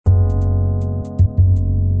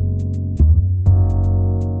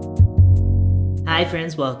Hi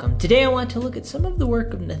friends, welcome. Today I want to look at some of the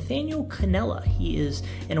work of Nathaniel Connella. He is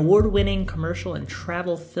an award-winning commercial and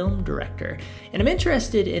travel film director. And I'm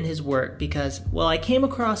interested in his work because, well, I came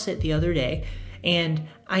across it the other day and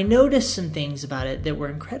I noticed some things about it that were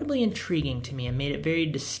incredibly intriguing to me and made it very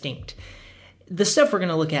distinct. The stuff we're going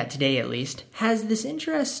to look at today, at least, has this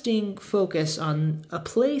interesting focus on a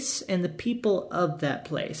place and the people of that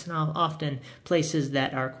place, and often places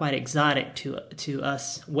that are quite exotic to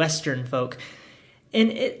us Western folk.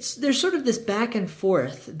 And there's sort of this back and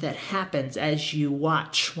forth that happens as you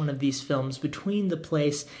watch one of these films between the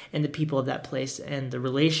place and the people of that place and the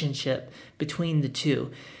relationship between the two.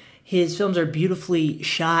 His films are beautifully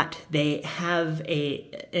shot. They have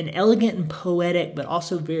an elegant and poetic, but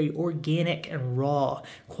also very organic and raw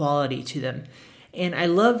quality to them. And I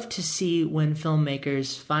love to see when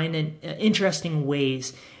filmmakers find interesting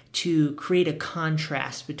ways to create a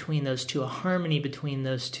contrast between those two, a harmony between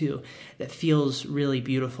those two that feels really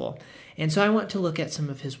beautiful. And so I want to look at some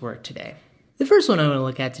of his work today. The first one I want to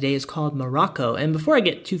look at today is called Morocco. And before I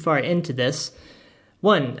get too far into this,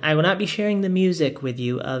 one, I will not be sharing the music with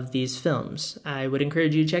you of these films. I would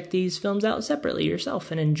encourage you to check these films out separately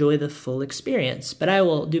yourself and enjoy the full experience, but I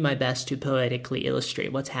will do my best to poetically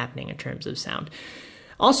illustrate what's happening in terms of sound.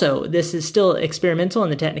 Also, this is still experimental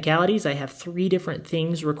in the technicalities. I have 3 different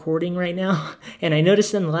things recording right now, and I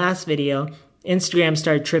noticed in the last video, Instagram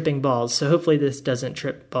started tripping balls, so hopefully this doesn't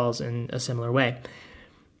trip balls in a similar way.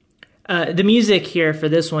 The music here for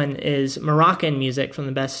this one is Moroccan music from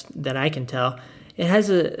the best that I can tell. It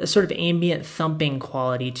has a sort of ambient thumping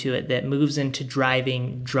quality to it that moves into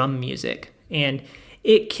driving drum music. And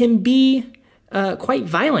it can be quite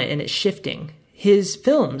violent in its shifting. His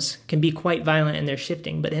films can be quite violent in their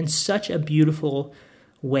shifting, but in such a beautiful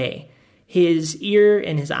way. His ear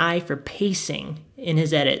and his eye for pacing in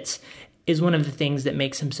his edits is one of the things that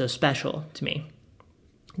makes him so special to me.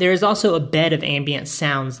 There is also a bed of ambient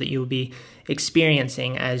sounds that you will be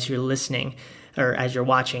experiencing as you're listening, or as you're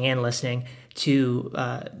watching and listening to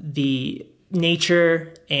the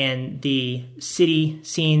nature and the city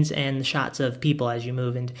scenes and the shots of people as you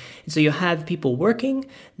move. And so you'll have people working.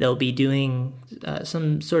 They'll be doing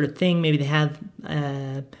some sort of thing. Maybe they have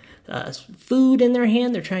food in their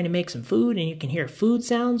hand. They're trying to make some food, and you can hear food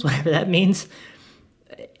sounds, whatever that means.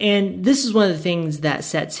 And this is one of the things that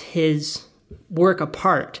sets his work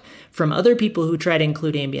apart from other people who try to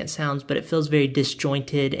include ambient sounds, but it feels very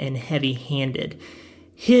disjointed and heavy-handed.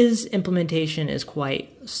 His implementation is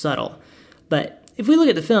quite subtle. But if we look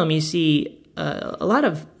at the film, you see a lot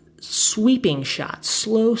of sweeping shots,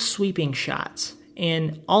 slow sweeping shots.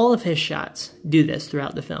 And all of his shots do this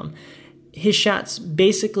throughout the film. His shots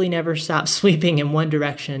basically never stop sweeping in one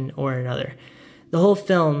direction or another. The whole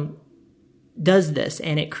film does this,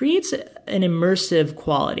 and it creates an immersive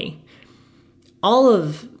quality. All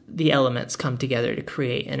of the elements come together to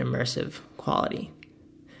create an immersive quality.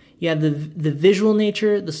 You have the visual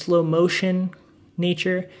nature, the slow motion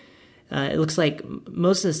nature. It looks like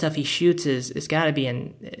most of the stuff he shoots is got to be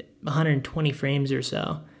in 120 frames or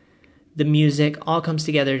so. The music all comes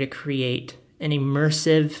together to create an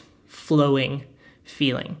immersive, flowing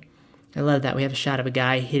feeling. I love that. We have a shot of a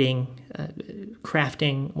guy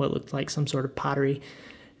crafting what looked like some sort of pottery,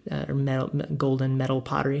 or golden metal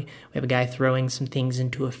pottery. We have a guy throwing some things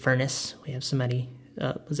into a furnace. We have somebody,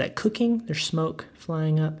 was that cooking? There's smoke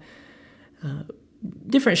flying up.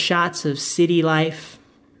 Different shots of city life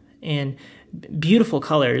and beautiful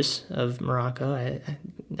colors of Morocco.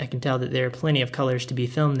 I can tell that there are plenty of colors to be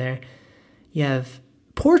filmed there. You have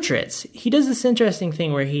portraits. He does this interesting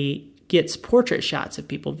thing where he gets portrait shots of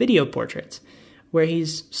people, video portraits, where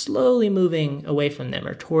he's slowly moving away from them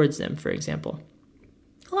or towards them, for example.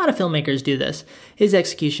 A lot of filmmakers do this. His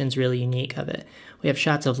execution's really unique of it. We have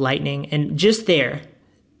shots of lightning, and just there,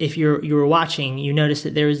 if you were watching, you noticed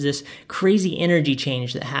that there was this crazy energy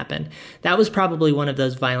change that happened. That was probably one of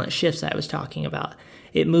those violent shifts I was talking about.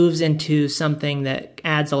 It moves into something that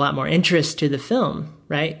adds a lot more interest to the film,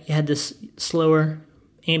 right? You had this slower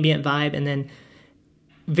ambient vibe, and then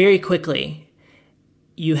very quickly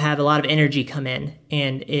you have a lot of energy come in,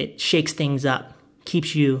 and it shakes things up,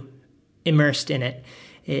 keeps you immersed in it.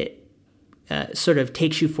 It sort of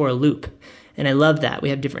takes you for a loop, and I love that. We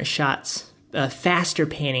have different shots. Faster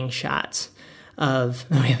panning shots of,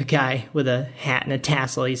 we have a guy with a hat and a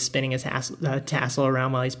tassel. He's spinning his tassel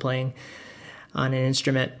around while he's playing on an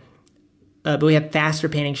instrument. But we have faster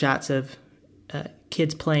panning shots of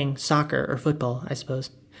kids playing soccer or football, I suppose.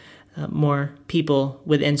 More people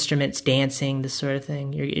with instruments dancing, this sort of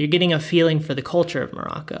thing. You're getting a feeling for the culture of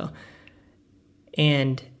Morocco.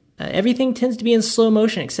 And everything tends to be in slow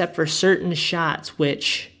motion except for certain shots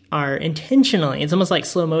which are intentionally, it's almost like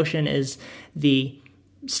slow motion is the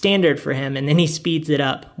standard for him, and then he speeds it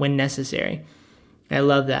up when necessary. I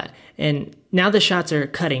love that. And now the shots are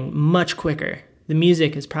cutting much quicker. The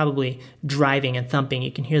music is probably driving and thumping.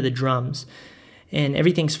 You can hear the drums, and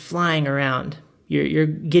everything's flying around. You're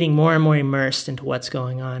getting more and more immersed into what's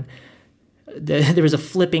going on. There was a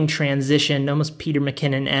flipping transition, almost Peter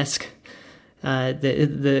McKinnon-esque.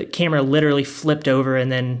 The camera literally flipped over,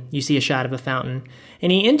 and then you see a shot of a fountain.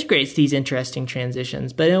 And he integrates these interesting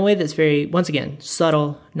transitions, but in a way that's very, once again,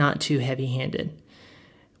 subtle, not too heavy-handed.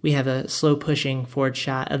 We have a slow pushing forward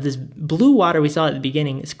shot of this blue water we saw at the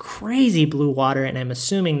beginning. It's crazy blue water, and I'm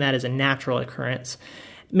assuming that is a natural occurrence,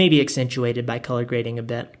 maybe accentuated by color grading a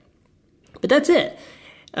bit. But that's it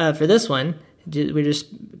for this one. We're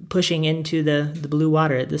just pushing into the blue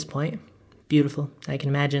water at this point. Beautiful. I can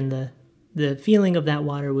imagine the feeling of that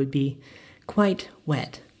water would be quite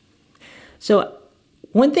wet. So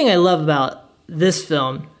one thing I love about this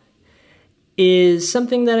film is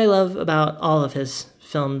something that I love about all of his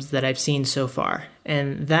films that I've seen so far,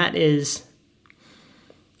 and that is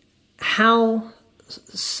how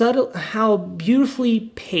subtle, how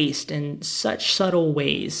beautifully paced in such subtle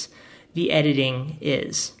ways the editing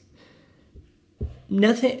is.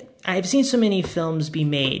 I've seen so many films be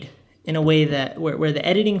made in a way that where the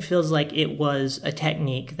editing feels like it was a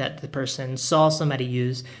technique that the person saw somebody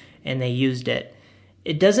use and they used it.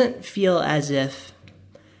 It doesn't feel as if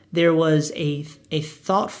there was a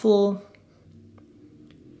thoughtful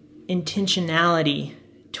intentionality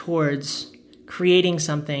towards creating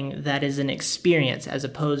something that is an experience as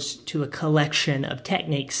opposed to a collection of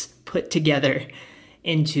techniques put together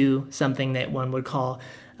into something that one would call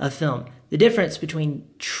a film. The difference between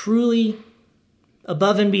truly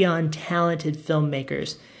above and beyond talented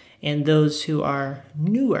filmmakers and those who are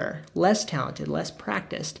newer, less talented, less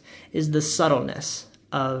practiced, is the subtleness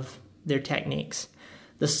of their techniques,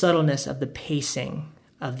 the subtleness of the pacing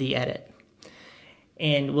of the edit.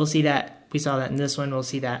 And we'll see that, we saw that in this one, we'll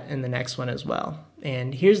see that in the next one as well.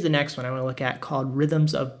 And here's the next one I want to look at, called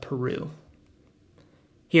Rhythms of Peru.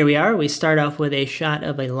 Here we are. We start off with a shot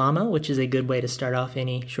of a llama, which is a good way to start off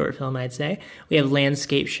any short film, I'd say. We have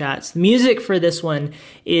landscape shots. The music for this one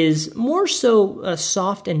is more so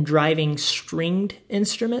soft and driving stringed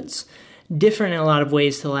instruments, different in a lot of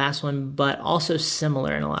ways to the last one, but also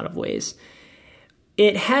similar in a lot of ways.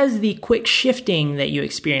 It has the quick shifting that you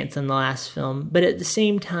experienced in the last film, but at the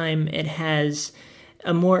same time, it has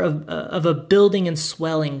a more of a building and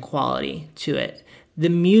swelling quality to it. The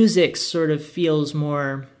music sort of feels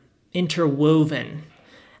more interwoven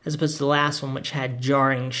as opposed to the last one, which had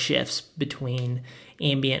jarring shifts between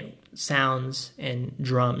ambient sounds and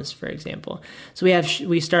drums, for example. So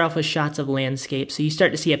we start off with shots of landscape. So you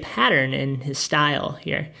start to see a pattern in his style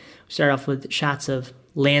here. We start off with shots of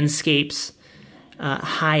landscapes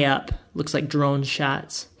high up, looks like drone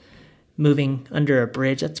shots, moving under a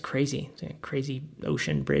bridge. That's crazy. It's a crazy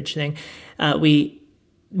ocean bridge thing. We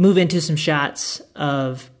move into some shots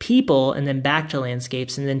of people and then back to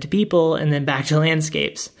landscapes and then to people and then back to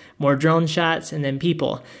landscapes. More drone shots and then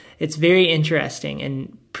people. It's very interesting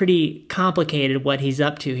and pretty complicated what he's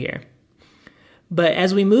up to here. But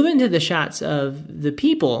as we move into the shots of the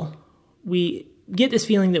people, we get this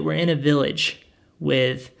feeling that we're in a village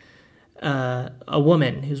with a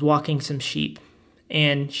woman who's walking some sheep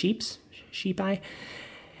and sheepi,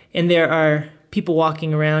 and there are people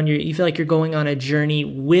walking around. You feel like you're going on a journey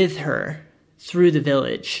with her through the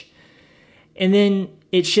village. And then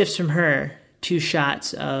it shifts from her to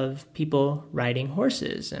shots of people riding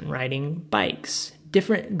horses and riding bikes,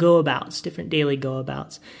 different go-abouts, different daily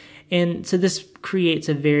go-abouts. And so this creates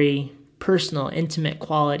a very personal, intimate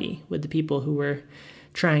quality with the people who we're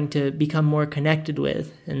trying to become more connected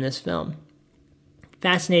with in this film.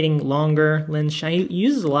 Fascinating, longer lens shot. He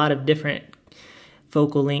uses a lot of different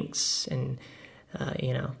focal lengths and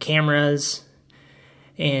cameras,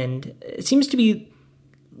 and it seems to be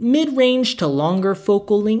mid-range to longer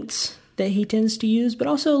focal lengths that he tends to use, but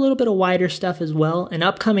also a little bit of wider stuff as well. And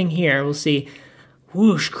upcoming here, we'll see,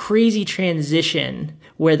 whoosh, crazy transition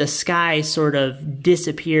where the sky sort of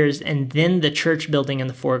disappears and then the church building in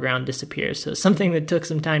the foreground disappears. So something that took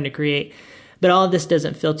some time to create, but all of this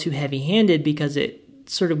doesn't feel too heavy-handed because it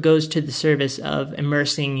sort of goes to the service of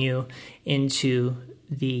immersing you into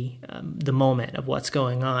the moment of what's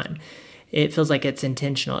going on. It feels like it's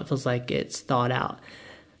intentional. It feels like it's thought out.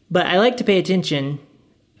 But I like to pay attention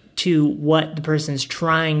to what the person's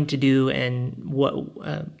trying to do and what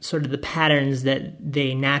sort of the patterns that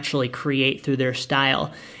they naturally create through their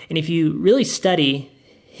style. And if you really study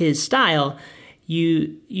his style,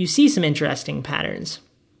 you see some interesting patterns.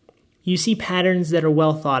 you see patterns that are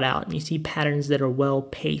well thought out, and you see patterns that are well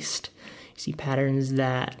paced. You see patterns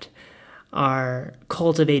that are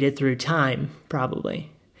cultivated through time,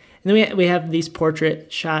 probably. And then we have these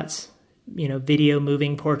portrait shots, video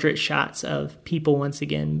moving portrait shots of people once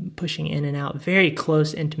again pushing in and out, very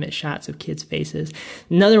close, intimate shots of kids' faces.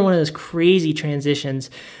 Another one of those crazy transitions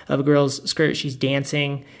of a girl's skirt. She's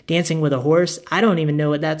dancing with a horse. I don't even know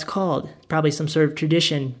what that's called. Probably some sort of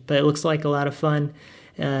tradition, but it looks like a lot of fun.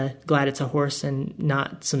 Glad it's a horse and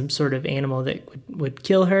not some sort of animal that would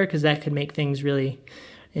kill her, because that could make things really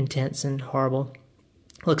intense and horrible.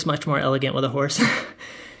 Looks much more elegant with a horse.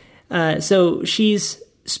 So she's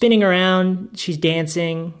spinning around, she's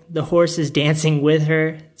dancing, the horse is dancing with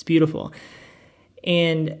her. It's beautiful.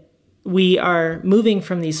 And we are moving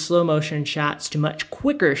from these slow motion shots to much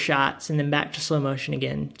quicker shots and then back to slow motion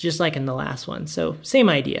again, just like in the last one. So same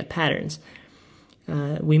idea, patterns.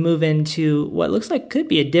 We move into what looks like could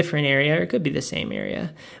be a different area, or it could be the same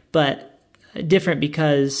area, but different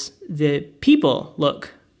because the people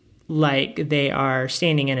look like they are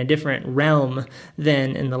standing in a different realm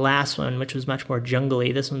than in the last one, which was much more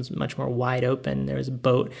jungly. This one's much more wide open. There was a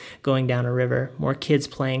boat going down a river, more kids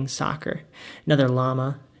playing soccer, another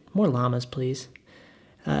llama. More llamas, please.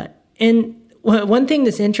 And one thing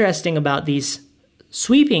that's interesting about these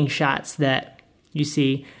sweeping shots that you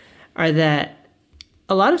see are that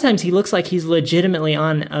a lot of times he looks like he's legitimately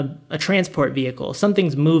on a transport vehicle.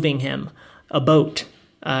 Something's moving him, a boat,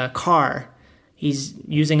 a car. He's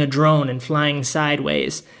using a drone and flying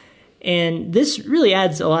sideways. And this really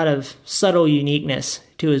adds a lot of subtle uniqueness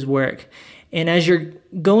to his work. And as you're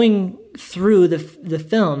going through the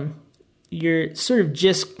film, you're sort of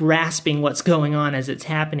just grasping what's going on as it's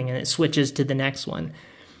happening, and it switches to the next one.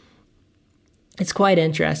 It's quite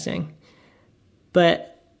interesting. But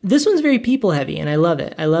this one's very people heavy, and I love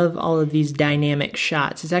it. I love all of these dynamic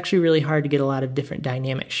shots. It's actually really hard to get a lot of different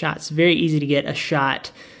dynamic shots. It's very easy to get a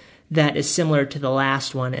shot that is similar to the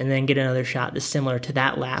last one and then get another shot that's similar to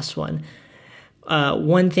that last one.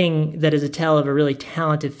 One thing that is a tell of a really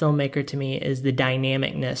talented filmmaker to me is the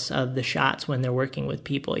dynamicness of the shots when they're working with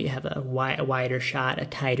people. You have a wider shot, a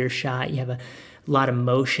tighter shot. You have a lot of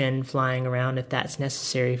motion flying around if that's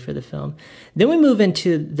necessary for the film. Then we move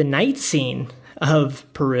into the night scene of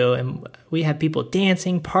Peru, and we have people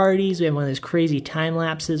dancing, parties. We have one of those crazy time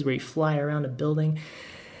lapses where you fly around a building.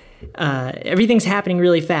 Everything's happening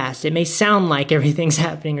really fast. It may sound like everything's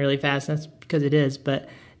happening really fast. That's because it is, but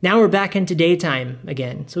now we're back into daytime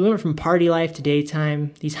again. So we went from party life to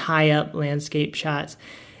daytime, these high up landscape shots.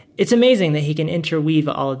 It's amazing that he can interweave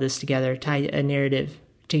all of this together, tie a narrative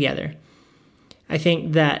together. I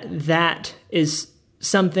think that is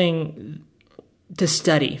something to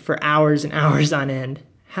study for hours and hours on end.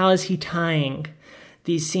 How is he tying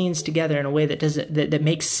these scenes together in a way that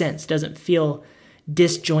makes sense, doesn't feel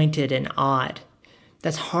disjointed and odd?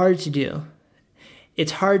 That's hard to do.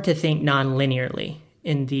 It's hard to think non-linearly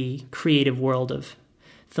in the creative world of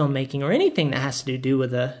filmmaking or anything that has to do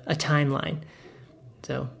with a timeline.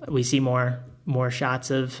 So we see more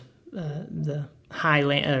shots of the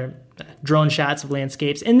drone shots of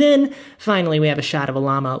landscapes. And then finally we have a shot of a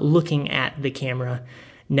llama looking at the camera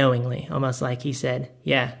knowingly, almost like he said,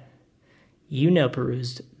 yeah, you know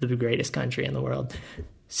Peru's the greatest country in the world.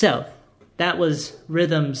 So that was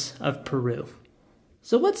Rhythms of Peru.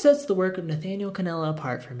 So what sets the work of Nathaniel Connella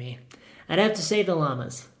apart for me? I'd have to say the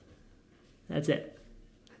llamas. That's it.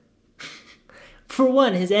 For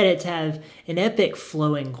one, his edits have an epic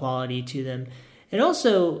flowing quality to them. And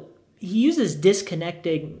also, he uses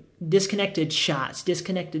disconnected shots,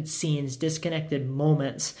 disconnected scenes, disconnected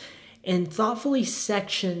moments, and thoughtfully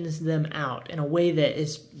sections them out in a way that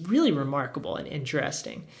is really remarkable and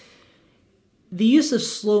interesting. The use of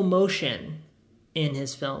slow motion in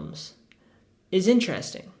his films is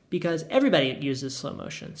interesting because everybody uses slow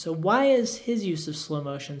motion. So why is his use of slow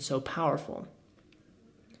motion so powerful?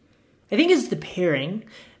 I think it's the pairing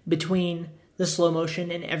between the slow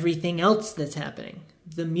motion and everything else that's happening.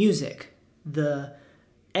 The music, the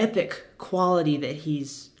epic quality that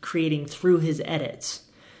he's creating through his edits.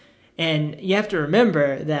 And you have to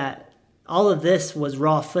remember that all of this was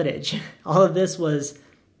raw footage. All of this was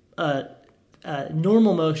a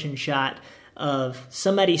normal motion shot of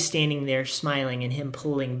somebody standing there smiling and him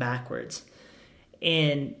pulling backwards,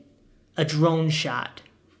 and a drone shot.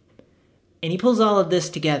 And he pulls all of this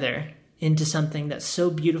together into something that's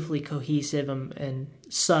so beautifully cohesive and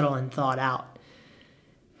subtle and thought out.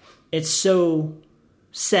 It's so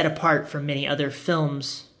set apart from many other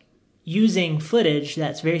films using footage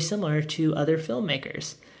that's very similar to other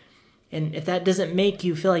filmmakers. And if that doesn't make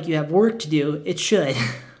you feel like you have work to do, it should.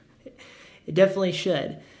 It definitely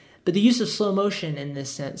should. But the use of slow motion in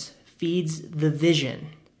this sense feeds the vision,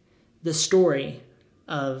 the story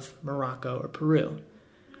of Morocco or Peru.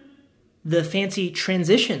 The fancy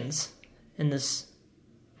transitions in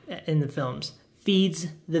the films feeds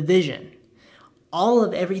the vision. All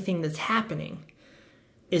of everything that's happening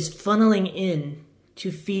is funneling in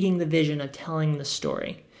to feeding the vision of telling the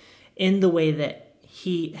story in the way that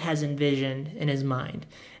he has envisioned in his mind.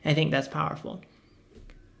 And I think that's powerful.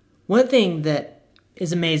 One thing that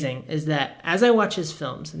is amazing is that as I watch his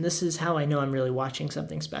films, and this is how I know I'm really watching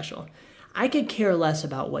something special, I could care less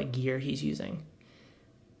about what gear he's using.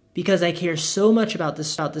 Because I care so much about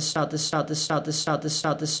this.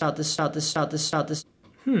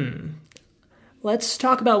 Let's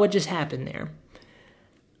talk about what just happened there.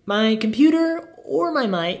 My computer or my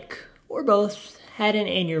mic, or both, had an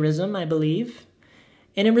aneurysm, I believe,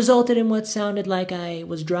 and it resulted in what sounded like I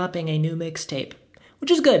was dropping a new mixtape,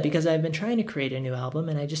 which is good because I've been trying to create a new album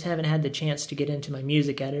and I just haven't had the chance to get into my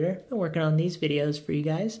music editor. I've been working on these videos for you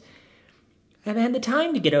guys. I haven't had the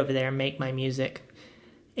time to get over there and make my music.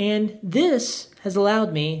 And this has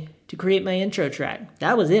allowed me to create my intro track.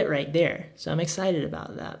 That was it right there. So I'm excited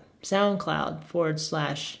about that.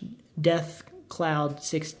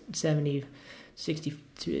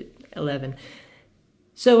 SoundCloud/DeathCloud6706011.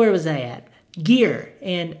 So where was I at? Gear.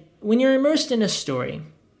 And when you're immersed in a story,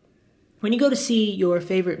 when you go to see your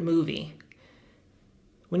favorite movie,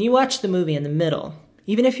 when you watch the movie in the middle,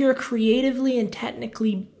 even if you're a creatively and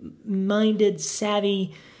technically minded,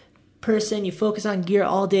 savvy person, you focus on gear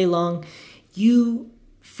all day long, you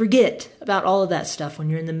forget about all of that stuff when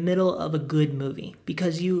you're in the middle of a good movie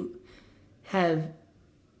because you have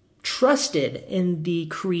trusted in the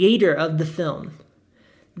creator of the film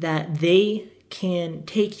that they can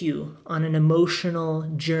take you on an emotional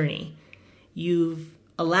journey. You've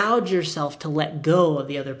allowed yourself to let go of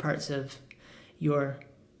the other parts of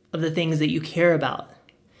the things that you care about.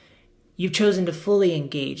 You've chosen to fully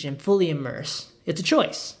engage and fully immerse. It's a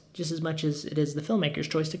choice, just as much as it is the filmmaker's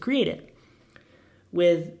choice to create it.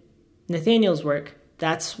 With Nathaniel's work,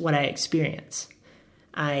 that's what I experience.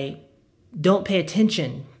 I don't pay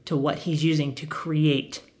attention to what he's using to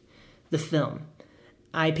create the film.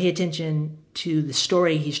 I pay attention to the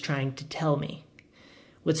story he's trying to tell me.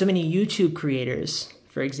 With so many YouTube creators,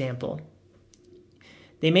 for example,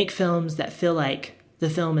 they make films that feel like the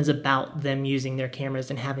film is about them using their cameras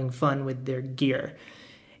and having fun with their gear.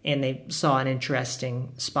 And they saw an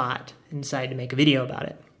interesting spot and decided to make a video about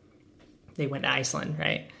it. They went to Iceland,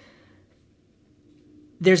 right?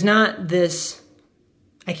 There's not this,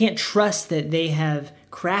 I can't trust that they have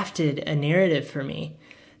crafted a narrative for me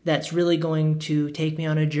that's really going to take me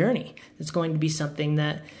on a journey. That's going to be something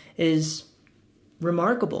that is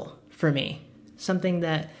remarkable for me. Something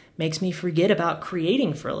that makes me forget about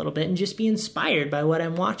creating for a little bit and just be inspired by what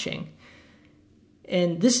I'm watching.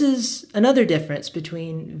 And this is another difference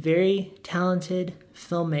between very talented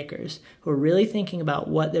filmmakers who are really thinking about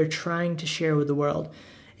what they're trying to share with the world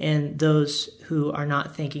and those who are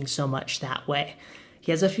not thinking so much that way.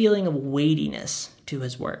 He has a feeling of weightiness to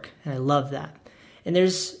his work, and I love that. And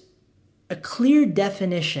there's a clear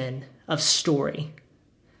definition of story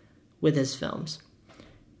with his films.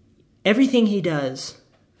 Everything he does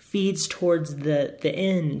feeds towards the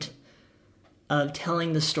end of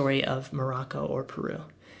telling the story of Morocco or Peru.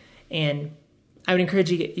 And I would encourage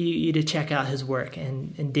you to check out his work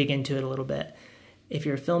and dig into it a little bit. If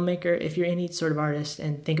you're a filmmaker, if you're any sort of artist,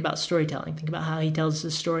 and think about storytelling. Think about how he tells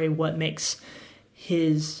his story, what makes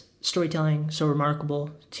his storytelling so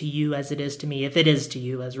remarkable to you as it is to me, if it is to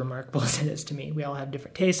you as remarkable as it is to me. We all have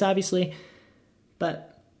different tastes, obviously.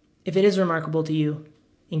 But if it is remarkable to you,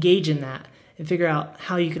 engage in that and figure out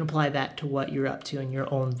how you can apply that to what you're up to in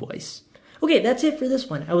your own voice. Okay, that's it for this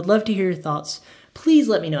one. I would love to hear your thoughts. Please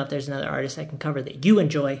let me know if there's another artist I can cover that you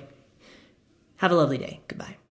enjoy. Have a lovely day. Goodbye.